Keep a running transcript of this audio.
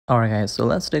Alright guys, so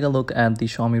let's take a look at the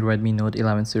Xiaomi Redmi Note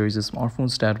 11 series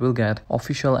smartphones that will get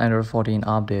official Android 14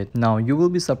 update. Now you will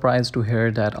be surprised to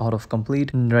hear that out of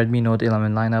complete Redmi Note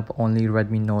 11 lineup, only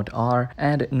Redmi Note R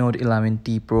and Note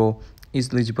 11T Pro is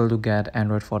eligible to get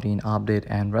Android 14 update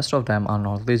and rest of them are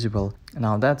not eligible.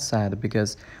 Now that's sad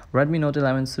because Redmi Note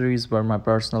 11 series were my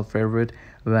personal favorite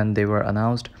when they were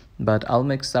announced, but I'll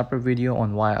make separate video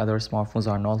on why other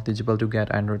smartphones are not eligible to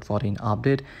get Android 14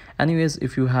 update. Anyways,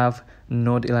 if you have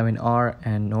Note 11R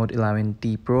and Note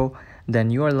 11T Pro, then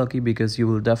you are lucky because you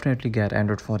will definitely get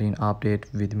Android 14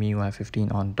 update with MIUI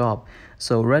 15 on top.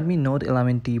 So Redmi Note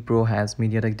 11T Pro has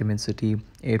MediaTek Dimensity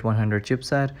 8100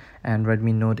 chipset and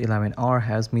Redmi Note 11R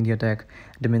has MediaTek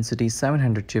Dimensity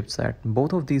 700 chipset.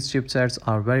 Both of these chipsets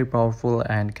are very powerful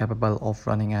and capable of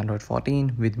running Android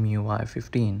 14 with MIUI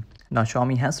 15. Now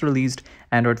Xiaomi has released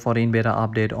Android 14 beta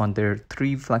update on their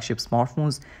 3 flagship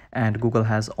smartphones, and Google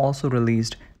has also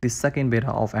released the second beta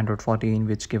of Android 14,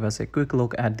 which give us a quick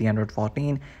look at the Android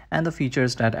 14 and the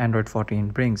features that Android 14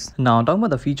 brings. Now talking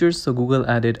about the features, so Google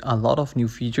added a lot of new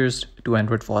features to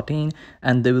Android 14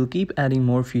 and they will keep adding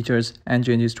more features and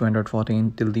changes to Android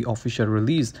 14 till the official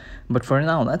release. But for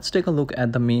now, let's take a look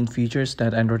at the main features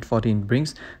that Android 14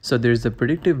 brings. So there's a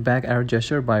predictive back arrow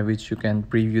gesture by which you can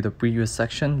preview the previous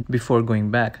section before going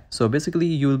back. So basically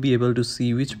you will be able to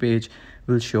see which page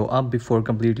will show up before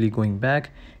completely going back.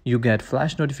 You get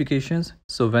flash notifications,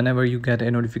 so whenever you get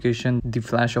a notification, the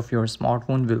flash of your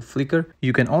smartphone will flicker.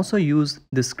 You can also use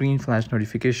the screen flash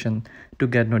notification to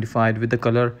get notified with the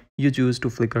color you choose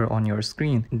to flicker on your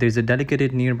screen. There's a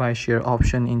dedicated nearby share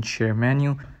option in share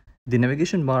menu. The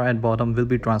navigation bar at bottom will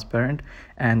be transparent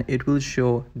and it will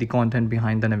show the content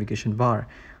behind the navigation bar.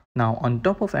 Now on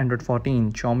top of Android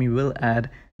 14, Xiaomi will add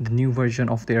the new version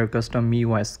of their custom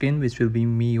MIUI skin, which will be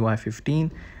MIUI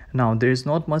 15. Now there is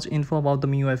not much info about the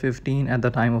MIUI 15 at the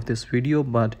time of this video,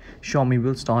 but Xiaomi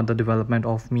will start the development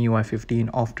of MIUI 15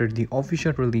 after the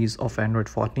official release of Android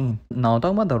 14. Now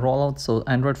talking about the rollout, so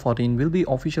Android 14 will be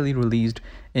officially released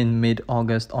in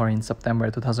mid-August or in September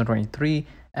 2023,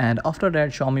 and after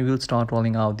that Xiaomi will start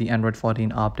rolling out the Android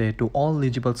 14 update to all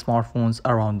eligible smartphones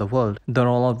around the world. The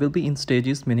rollout will be in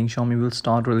stages, meaning Xiaomi will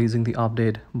start releasing the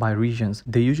update by regions.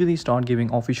 They usually start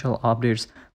giving official updates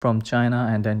from China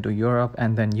and then to Europe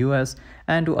and then US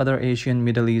and to other Asian,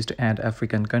 Middle East and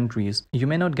African countries. You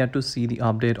may not get to see the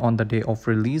update on the day of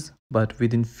release, but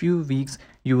within few weeks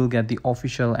you will get the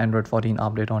official Android 14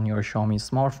 update on your Xiaomi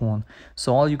smartphone.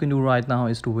 So all you can do right now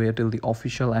is to wait till the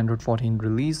official Android 14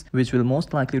 release, which will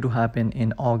most likely to happen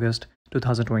in August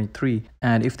 2023.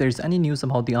 And if there's any news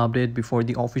about the update before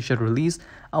the official release,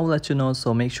 I will let you know.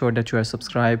 So make sure that you are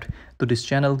subscribed to this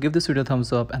channel, give this video a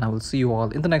thumbs up, and I will see you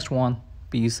all in the next one.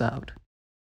 Peace out.